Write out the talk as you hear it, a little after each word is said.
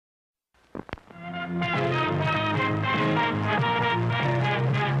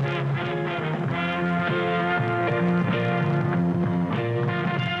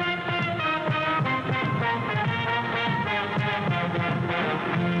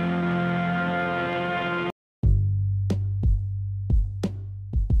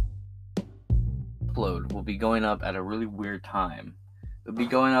will be going up at a really weird time. It'll be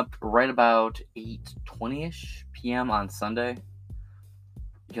going up right about 8:20ish p.m. on Sunday,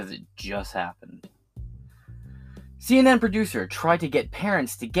 because it just happened. CNN producer tried to get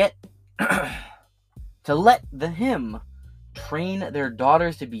parents to let him train their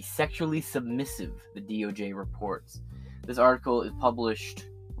daughters to be sexually submissive, the DOJ reports. This article is published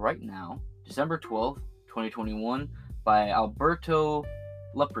right now, December 12th, 2021, by Alberto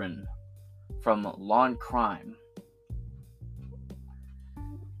Leprin from Law and Crime.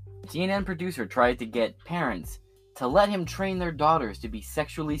 CNN producer tried to get parents to let him train their daughters to be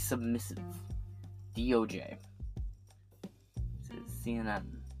sexually submissive. DOJ. This is CNN.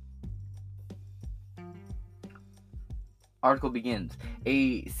 Article begins.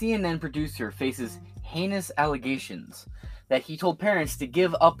 A CNN producer faces heinous allegations that he told parents to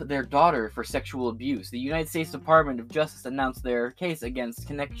give up their daughter for sexual abuse. The United States Department of Justice announced their case against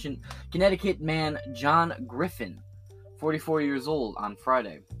Connecticut man John Griffin, 44 years old, on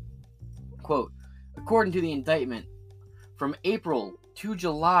Friday. Quote, according to the indictment, from April to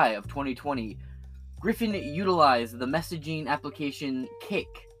July of 2020, Griffin utilized the messaging application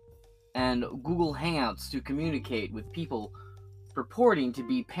Kik and Google Hangouts to communicate with people purporting to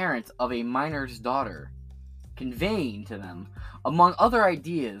be parents of a minor's daughter, conveying to them, among other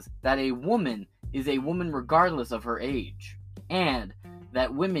ideas, that a woman is a woman regardless of her age, and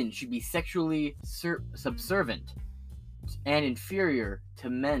that women should be sexually subservient and inferior to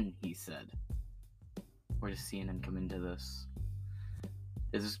men, he said. Where does CNN come into this?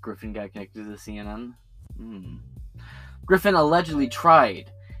 Is this Griffin guy connected to the CNN? Griffin allegedly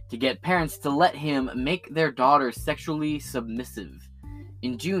tried to get parents to let him make their daughters sexually submissive.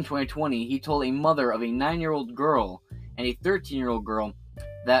 In June 2020, he told a mother of a 9-year-old girl and a 13-year-old girl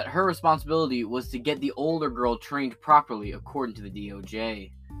that her responsibility was to get the older girl trained properly, according to the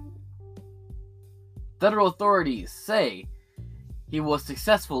DOJ. Federal authorities say he was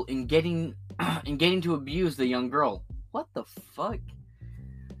successful in getting to abuse the young girl. What the fuck?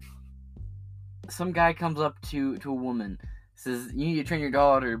 Some guy comes up to a woman, says, you need to train your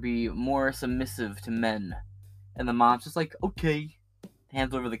daughter to be more submissive to men. And the mom's just like, okay.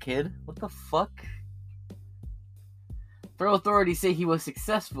 Hands over the kid. What the fuck? Federal authorities say he was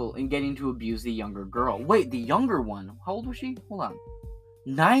successful in getting to abuse the younger girl. Wait, the younger one? How old was she? Hold on.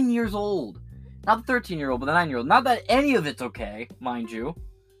 9 years old. Not the 13-year-old, but the 9-year-old. Not that any of it's okay, mind you.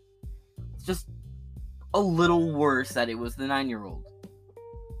 It's just a little worse that it was the 9-year-old.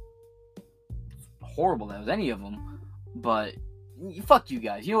 It's horrible that it was any of them. But, fuck you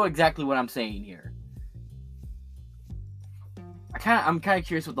guys. You know exactly what I'm saying here. I'm kind of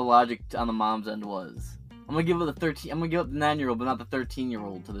curious what the logic on the mom's end was. I'm gonna give up the 9-year-old, but not the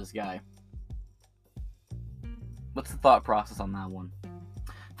 13-year-old to this guy. What's the thought process on that one?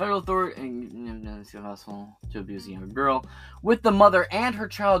 Federal authority to abuse a younger girl, with the mother and her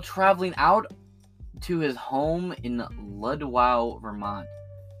child traveling out to his home in Ludlow, Vermont.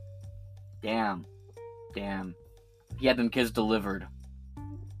 Damn. He had them kids delivered.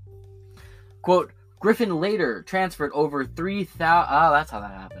 Quote, Griffin later transferred over 3,000... that's how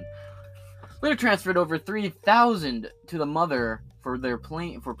that happened. Later transferred over 3,000 to the mother for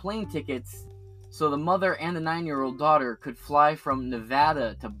plane tickets, so the mother and the 9-year-old daughter could fly from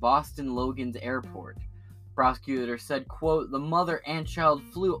Nevada to Boston Logan's airport. Prosecutor said, quote, the mother and child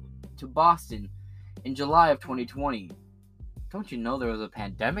flew to Boston in July of 2020. Don't you know there was a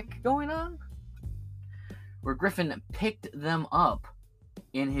pandemic going on? Where Griffin picked them up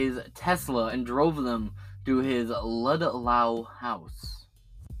in his Tesla and drove them to his Ludlow house.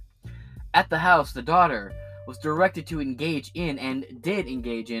 At the house, the daughter was directed to engage in, and did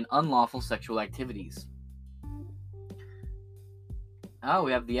engage in, unlawful sexual activities. Oh,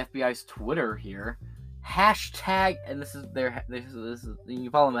 we have the FBI's Twitter here. Hashtag, and this is you can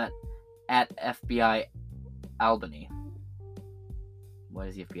follow them at FBI Albany. Why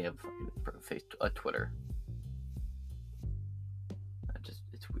does the FBI have a Twitter?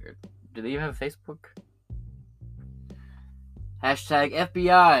 It's weird. Do they even have a Facebook? Hashtag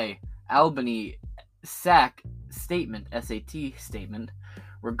FBI Albany SAT statement, SAT statement,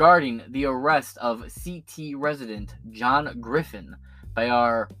 regarding the arrest of CT resident John Griffin by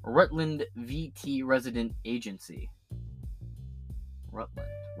our Rutland VT resident agency. Rutland.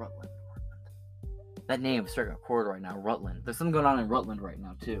 That name is starting to record right now, Rutland. There's something going on in Rutland right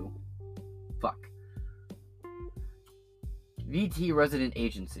now, too. Fuck. VT resident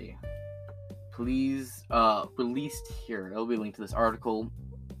agency. Please, released here. There'll be a link to this article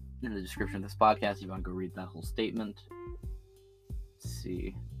in the description of this podcast if you want to go read that whole statement. Let's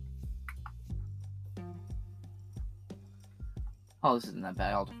see. Oh, this isn't that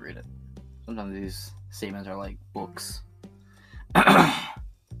bad. I'll just read it. Sometimes these Statements are like books.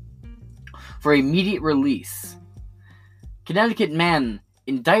 For immediate release. Connecticut man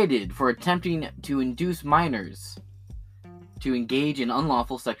indicted for attempting to induce minors to engage in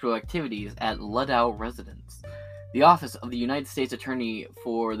unlawful sexual activities at Ludlow residence. The Office of the United States Attorney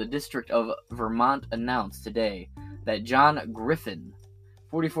for the District of Vermont announced today that John Griffin,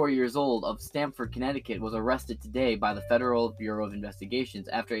 44 years old, of Stamford, Connecticut, was arrested today by the Federal Bureau of Investigations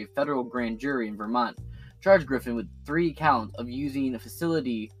after a federal grand jury in Vermont charged Griffin with 3 counts of using a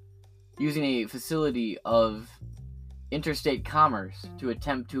facility of interstate commerce to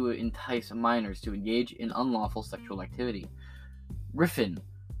attempt to entice minors to engage in unlawful sexual activity. Griffin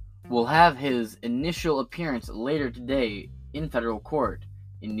will have his initial appearance later today in federal court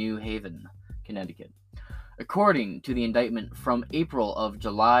in New Haven, Connecticut. According to the indictment from April of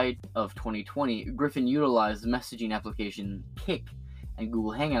July of 2020, Griffin utilized the messaging application Kik and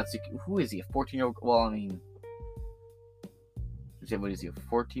Google Hangouts. Who is he? A 14-year-old? Well, I mean, what is he? A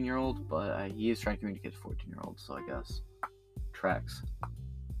 14-year-old? But he is trying to communicate to 14-year-olds, so I guess tracks.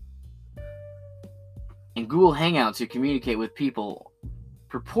 In Google Hangouts, you communicate with people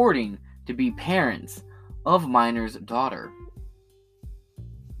purporting to be parents of minor's daughter.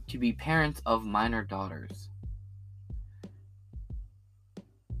 To be parents of minor daughters.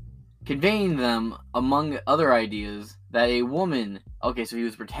 Conveying them, among other ideas, that a woman... Okay, so he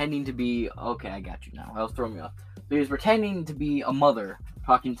was pretending to be... Okay, I got you now. That was throwing me off. So he was pretending to be a mother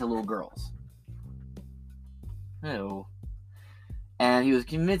talking to little girls. Ew. And he was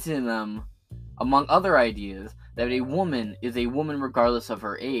convincing them, among other ideas, that a woman is a woman regardless of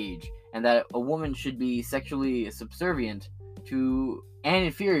her age, and that a woman should be sexually subservient to and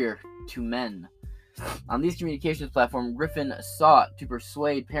inferior to men. On these communications platforms, Griffin sought to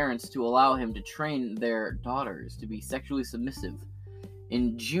persuade parents to allow him to train their daughters to be sexually submissive.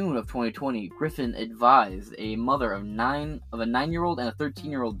 In June of 2020, Griffin advised a mother of a 9-year-old and a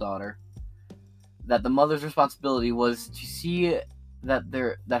 13-year-old daughter that the mother's responsibility was to see that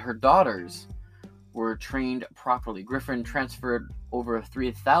her daughters were trained properly. Griffin transferred over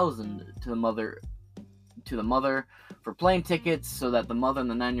 $3,000 to the mother for plane tickets so that the mother and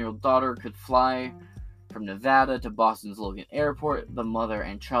the 9-year-old daughter could fly from Nevada to Boston's Logan Airport. The mother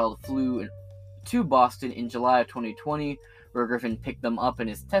and child flew to Boston in July of 2020, where Griffin picked them up in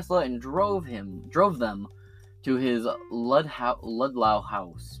his Tesla and drove them to his Ludlow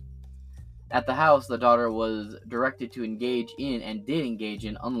house. At the house, the daughter was directed to engage in and did engage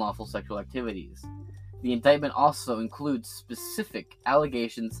in unlawful sexual activities. The indictment also includes specific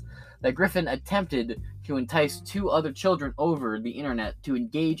allegations that Griffin attempted to entice 2 other children over the internet to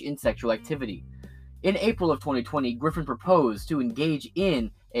engage in sexual activity. In April of 2020, Griffin proposed to engage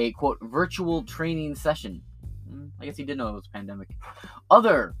in a, quote, virtual training session. I guess he did know it was a pandemic.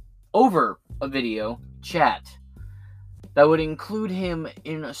 Over a video chat that would include him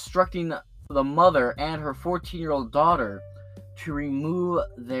instructing the mother and her 14-year-old daughter to remove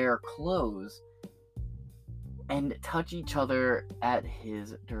their clothes and touch each other at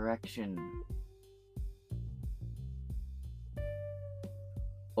his direction.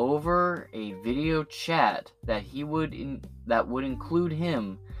 Over a video chat that would include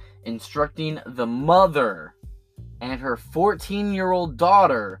him instructing the mother and her 14-year-old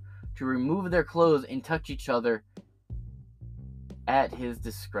daughter to remove their clothes and touch each other at his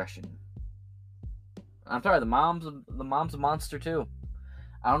discretion. I'm sorry, the mom's a monster too.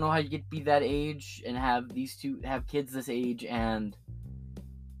 I don't know how you get to be that age and have kids this age and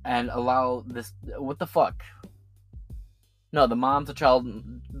allow this. What the fuck? No, the mom's a child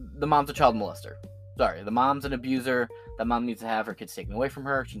molester. Sorry, the mom's an abuser. That mom needs to have her kids taken away from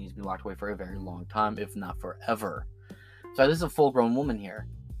her. She needs to be locked away for a very long time, if not forever. So this is a full-grown woman here.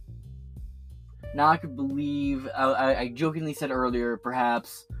 Now I could believe. I jokingly said earlier,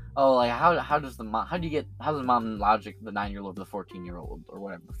 perhaps. Oh, like how does the mom logic the 9-year-old over the 14-year-old or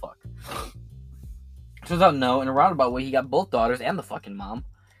whatever the fuck? Turns out no. In a roundabout way, he got both daughters and the fucking mom.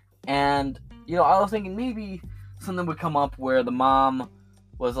 And I was thinking maybe something would come up where the mom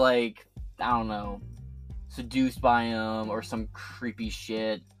was like, I don't know, seduced by him or some creepy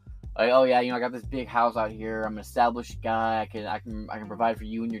shit. Like, oh yeah, I got this big house out here. I'm an established guy. I can provide for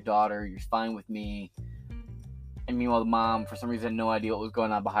you and your daughter. You're fine with me. And meanwhile, the mom, for some reason, had no idea what was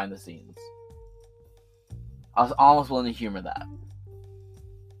going on behind the scenes. I was almost willing to humor that.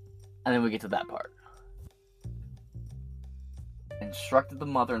 And then we get to that part. Instructed the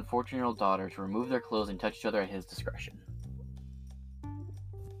mother and 14-year-old daughter to remove their clothes and touch each other at his discretion.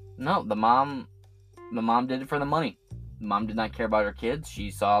 No, the mom did it for the money. The mom did not care about her kids. She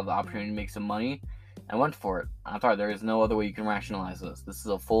saw the opportunity to make some money. and went for it. I'm sorry, there is no other way you can rationalize this. This is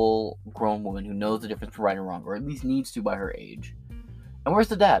a full-grown woman who knows the difference between right and wrong, or at least needs to by her age. And where's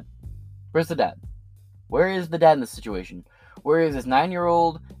the dad? Where's the dad? Where is the dad in this situation? Where is this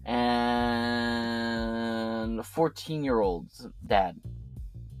 9-year-old and 14-year-old's dad?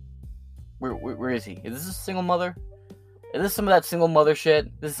 Where is he? Is this a single mother? Is this some of that single mother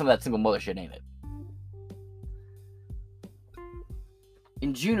shit? This is some of that single mother shit, ain't it?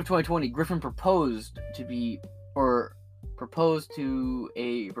 In June of 2020, Griffin proposed to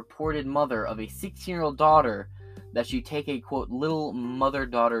a reported mother of a 16-year-old daughter that she take a, quote, little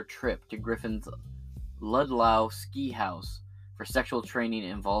mother-daughter trip to Griffin's Ludlow ski house for sexual training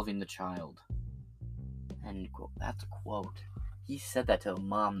involving the child. End quote. That's a quote. He said that to the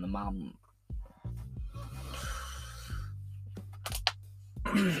mom. The mom.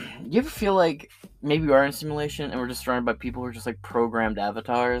 You ever feel like maybe we are in a simulation and we're just surrounded by people who are just like programmed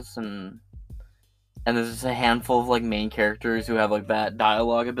avatars, and there's just a handful of like main characters who have like that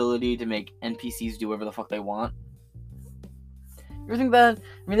dialogue ability to make NPCs do whatever the fuck they want? You ever think that?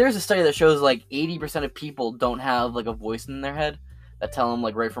 I mean, there's a study that shows like 80% of people don't have like a voice in their head that tell them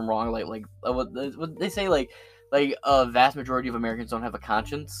like right from wrong. Like what they say, like a vast majority of Americans don't have a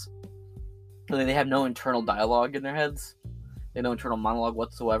conscience. Like, they have no internal dialogue in their heads. They have no internal monologue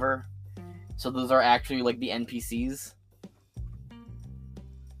whatsoever. So those are actually like the NPCs.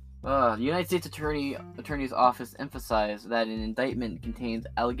 The United States Attorney's Office emphasized that an indictment contains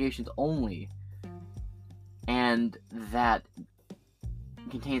allegations only, and that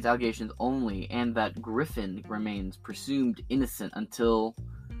Griffin remains presumed innocent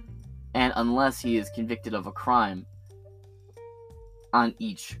unless he is convicted of a crime on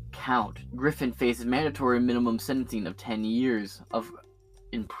each count. Griffin faces mandatory minimum sentencing of 10 years of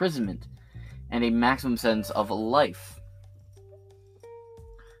imprisonment and a maximum sentence of life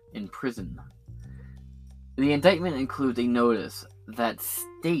in prison. The indictment includes a notice that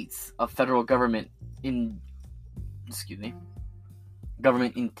states a federal government intends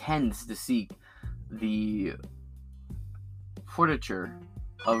to seek the forfeiture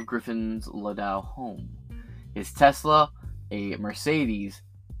of Griffin's Ludlow home, his Tesla, a Mercedes,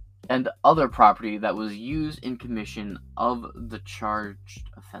 and other property that was used in commission of the charged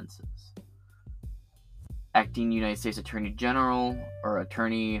offenses. Acting United States Attorney General, or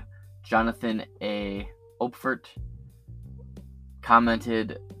Attorney Jonathan A. Opfert,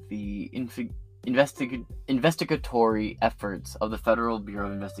 commented the investigatory efforts of the Federal Bureau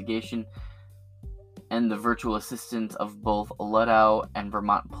of Investigation and the virtual assistance of both Ludlow and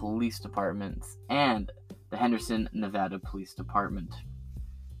Vermont Police Departments and the Henderson, Nevada Police Department.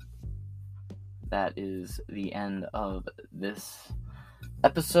 That is the end of this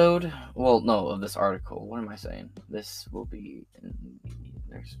episode. Well, no, of this article. What am I saying? This will be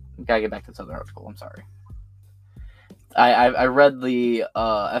we gotta get back to this other article. I'm sorry. I read the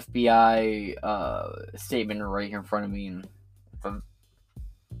FBI statement right here in front of me, and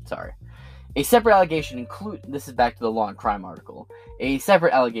sorry. A separate allegation this is back to the law and crime article. A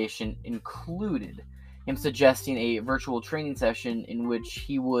separate allegation included him suggesting a virtual training session in which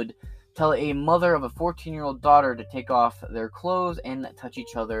he would tell a mother of a 14-year-old daughter to take off their clothes and touch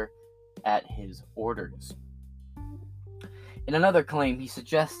each other at his orders. In another claim, he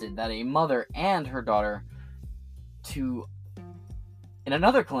suggested that a mother and her daughter to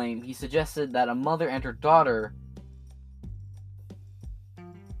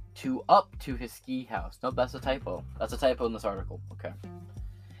up to his ski house. Nope, that's a typo. That's a typo in this article. Okay.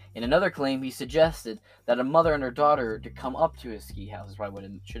 In another claim, he suggested that a mother and her daughter to come up to his ski house. Is probably what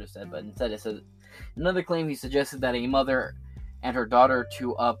it should have said, but instead it says, in another claim, he suggested that a mother and her daughter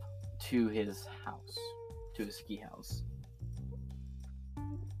to up to his house, to his ski house.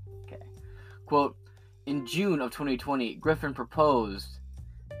 Okay. Quote, in June of 2020, Griffin proposed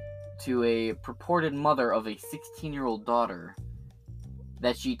to a purported mother of a 16-year-old daughter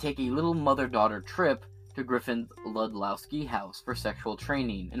that she take a little mother-daughter trip to Griffin's Ludlow ski house for sexual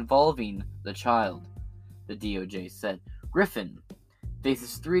training involving the child, the DOJ said. Griffin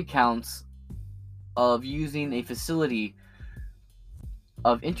faces 3 counts of using a facility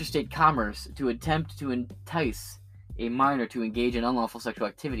of interstate commerce to attempt to entice a minor to engage in unlawful sexual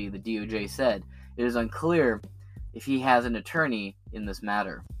activity, the DOJ said. It is unclear if he has an attorney in this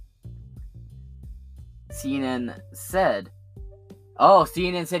matter. CNN said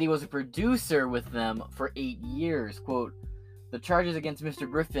he was a producer with them for 8 years. Quote, the charges against Mr.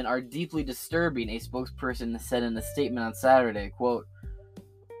 Griffin are deeply disturbing, a spokesperson said in a statement on Saturday. Quote,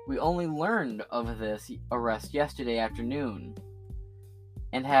 we only learned of this arrest yesterday afternoon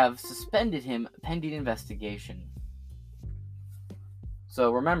and have suspended him pending investigation.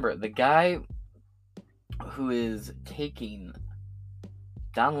 So remember, the guy who is taking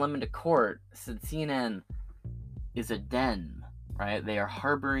Don Lemon to court, said CNN is a den, right? They are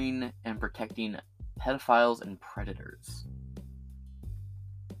harboring and protecting pedophiles and predators.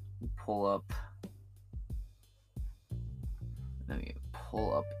 Let me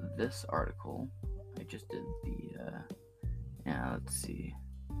pull up this article. I just did let's see.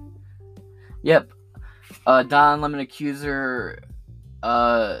 Yep. Don Lemon accuser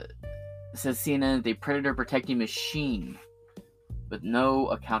says CNN is a predator protecting machine with no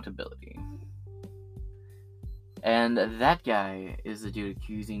accountability. And that guy is the dude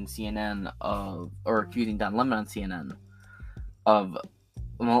accusing accusing Don Lemon on CNN of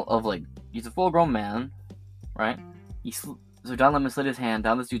like, he's a full-grown man, right? So Don Lemon slid his hand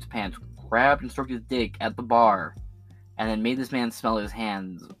down this dude's pants, grabbed and stroked his dick at the bar, and then made this man smell his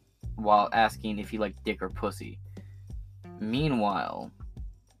hands while asking if he liked dick or pussy. Meanwhile,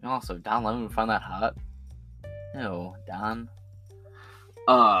 also, Don Lemon found that hot. No, Don.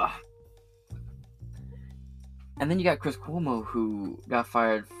 And then you got Chris Cuomo, who got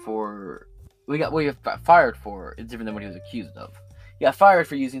fired for... What he got fired for is different than what he was accused of. He got fired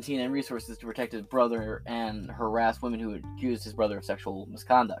for using CNN resources to protect his brother and harass women who had accused his brother of sexual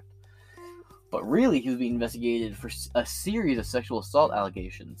misconduct. But really, he was being investigated for a series of sexual assault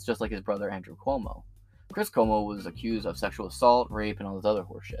allegations, just like his brother Andrew Cuomo. Chris Cuomo was accused of sexual assault, rape, and all this other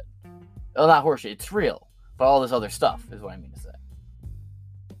horseshit. Well, not horseshit, it's real, but all this other stuff is what I mean to say.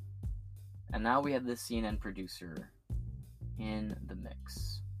 And now we have this CNN producer in the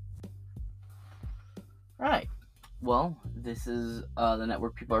mix. Right. Well, this is the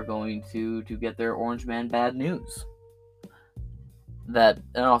network people are going to get their Orange Man bad news. And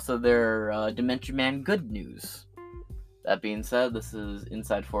also their Dementia Man good news. That being said, this is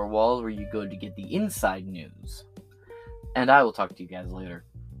Inside 4 Walls, where you go to get the inside news. And I will talk to you guys later.